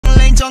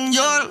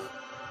정열.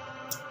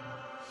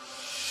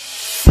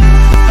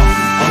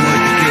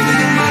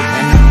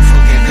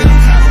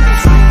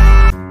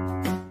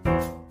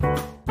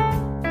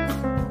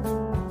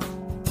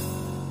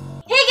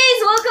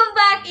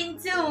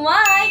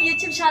 My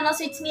YouTube channel.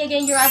 So it's me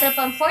again, your other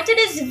pump. For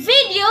today's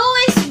video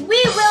is we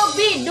will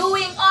be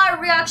doing our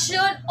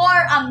reaction or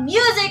a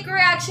music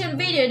reaction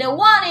video, the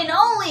one and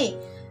only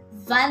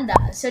Vannda.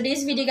 So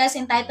this video guys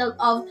entitled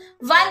of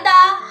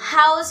Vannda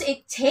How's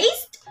It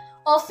Taste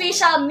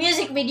official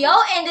music video,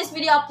 and this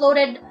video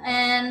uploaded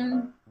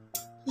in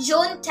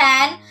June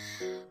 10,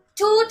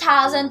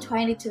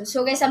 2022.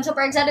 So guys, I'm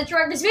super excited to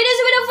react this video.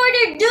 So without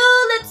further ado,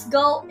 let's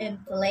go and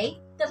play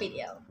the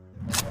video.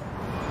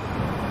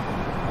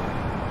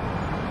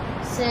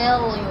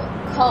 Sell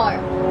your car.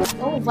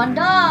 Oh,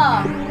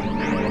 Vannda!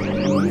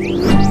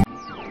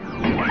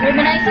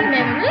 Reminiscing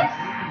memories?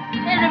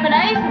 And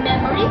reminisce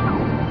memory?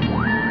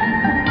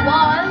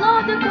 Wow, I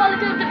love the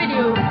quality of the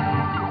video.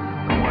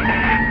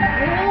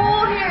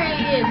 Oh, here he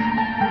is.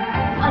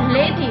 A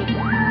lady.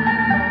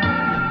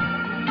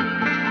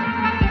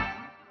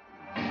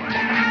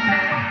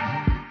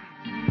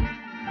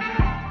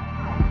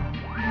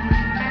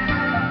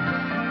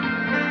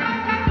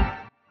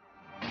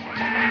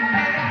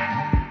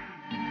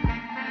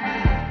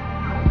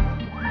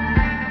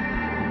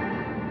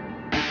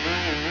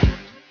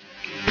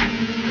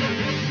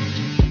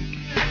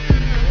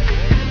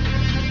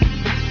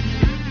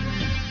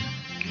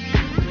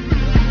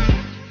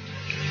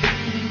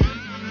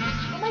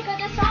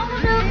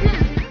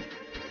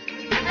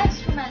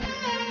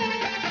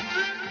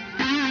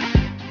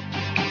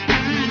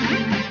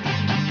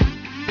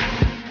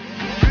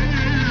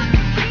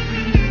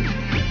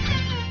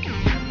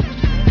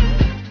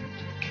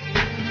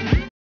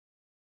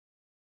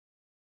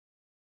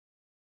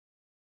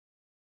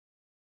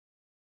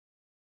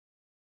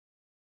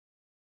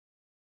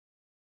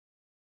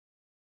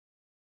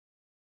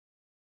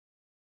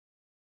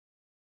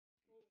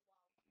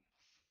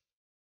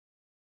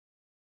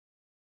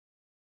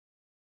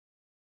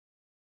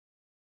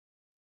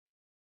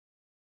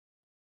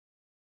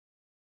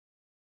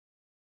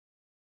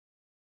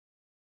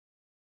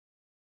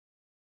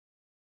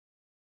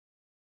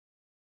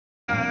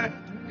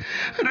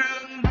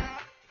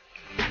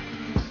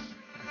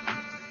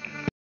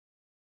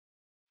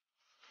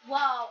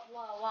 Wow,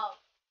 wow, wow.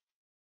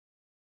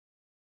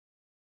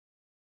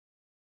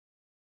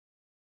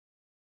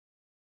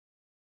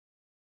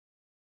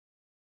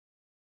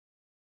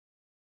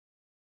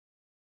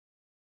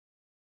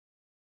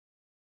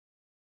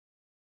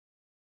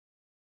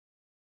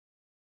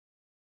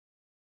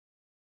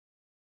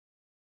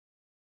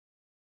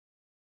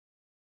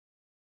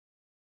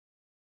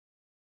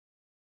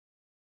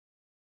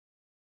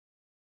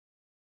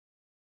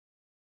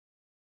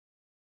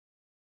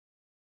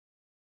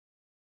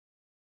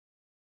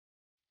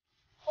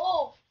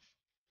 Oh,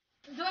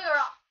 I'm doing a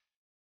rock.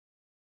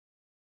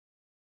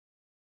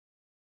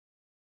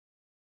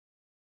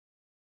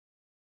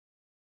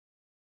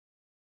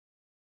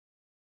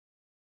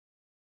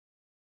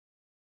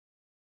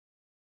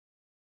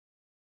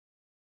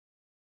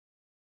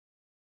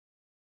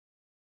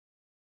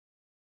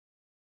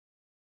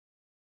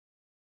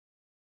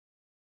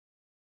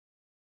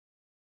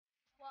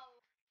 Wow,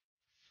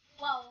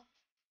 wow.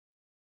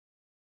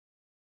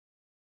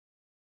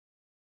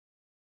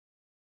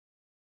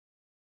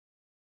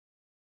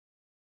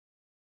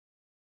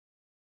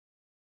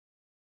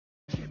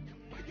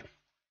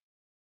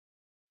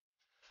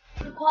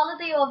 The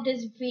quality of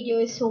this video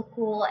is so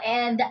cool,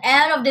 and the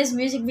end of this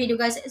music video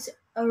guys is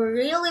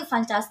really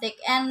fantastic.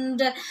 And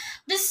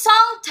the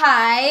song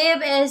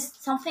type is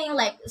something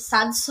like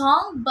sad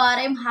song, but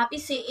I'm happy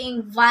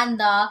seeing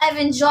Vannda. I've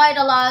enjoyed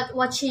a lot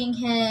watching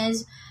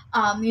his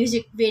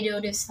music video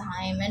this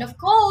time, and of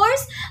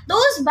course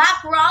those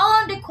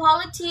background, the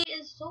quality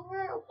is so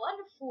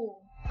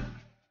wonderful.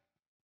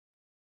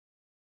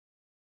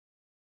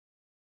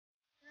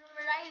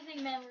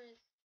 Rising memories.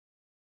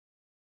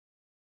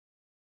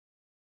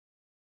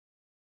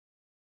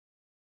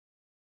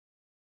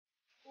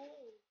 Oh,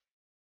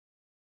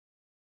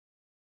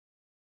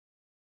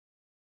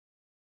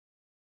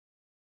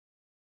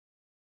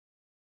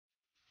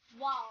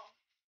 wow.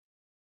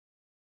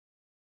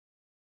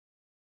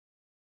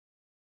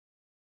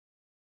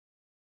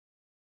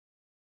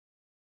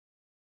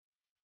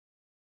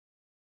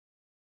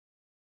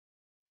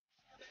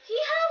 He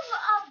have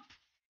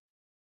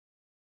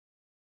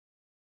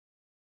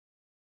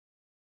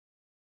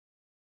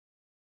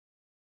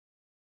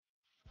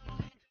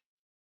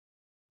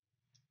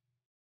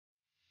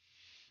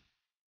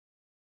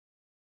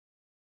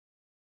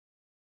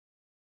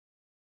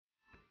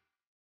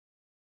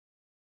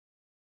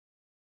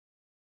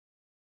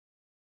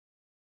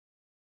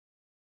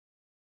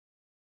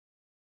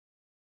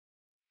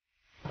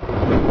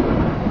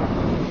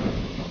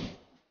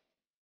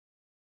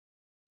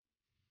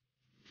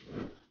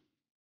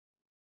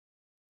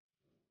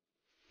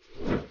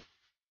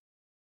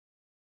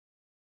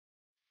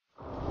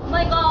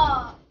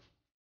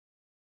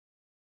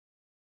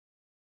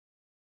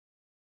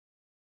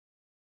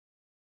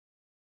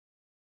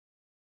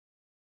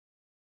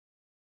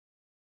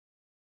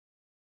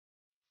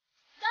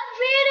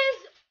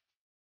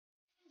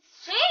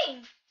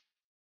going.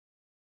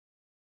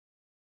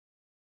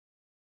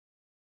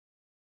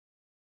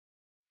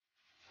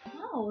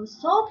 Oh,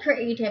 so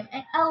creative.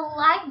 And I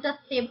like the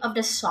theme of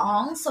the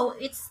song. So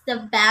it's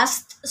the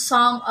best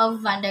song of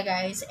Vannda,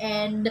 guys.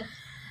 And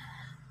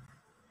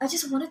I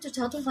just wanted to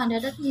tell to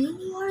Vannda that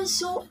you are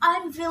so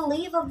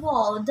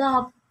unbelievable.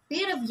 The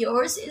beat of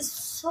yours is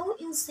so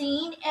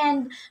insane,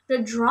 and the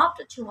drop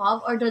that you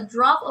have, or the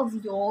drop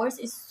of yours,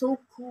 is so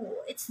cool.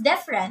 It's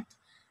different.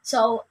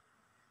 So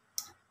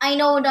I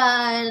know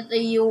that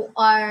you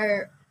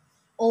are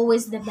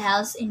always the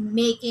best in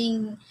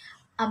making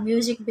a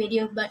music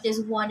video, but this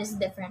one is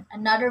different.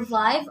 Another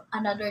vibe,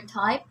 another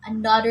type,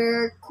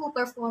 another cool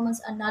performance,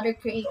 another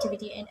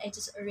creativity, and I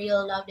just really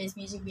love this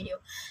music video.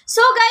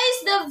 So guys,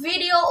 the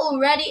video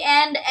already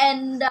end,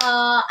 and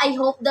I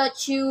hope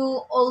that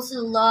you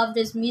also love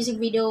this music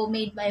video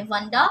made by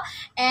Vannda,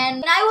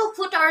 and I will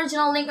put the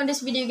original link on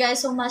this video, guys,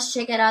 so must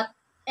check it out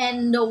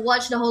and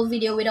watch the whole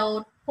video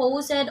without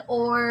posted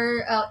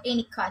or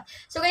any cut.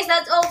 So guys,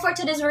 that's all for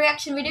today's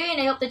reaction video,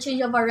 and I hope that you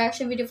enjoyed our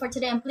reaction video for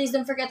today. And please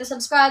don't forget to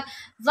subscribe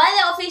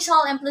Vannda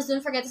Official, and please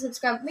don't forget to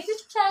subscribe my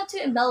YouTube channel too,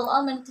 and bell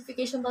all my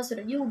notification bells so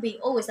that you will be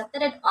always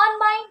updated on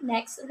my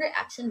next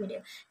reaction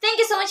video. Thank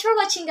you so much for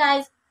watching,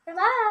 guys. Bye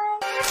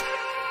bye.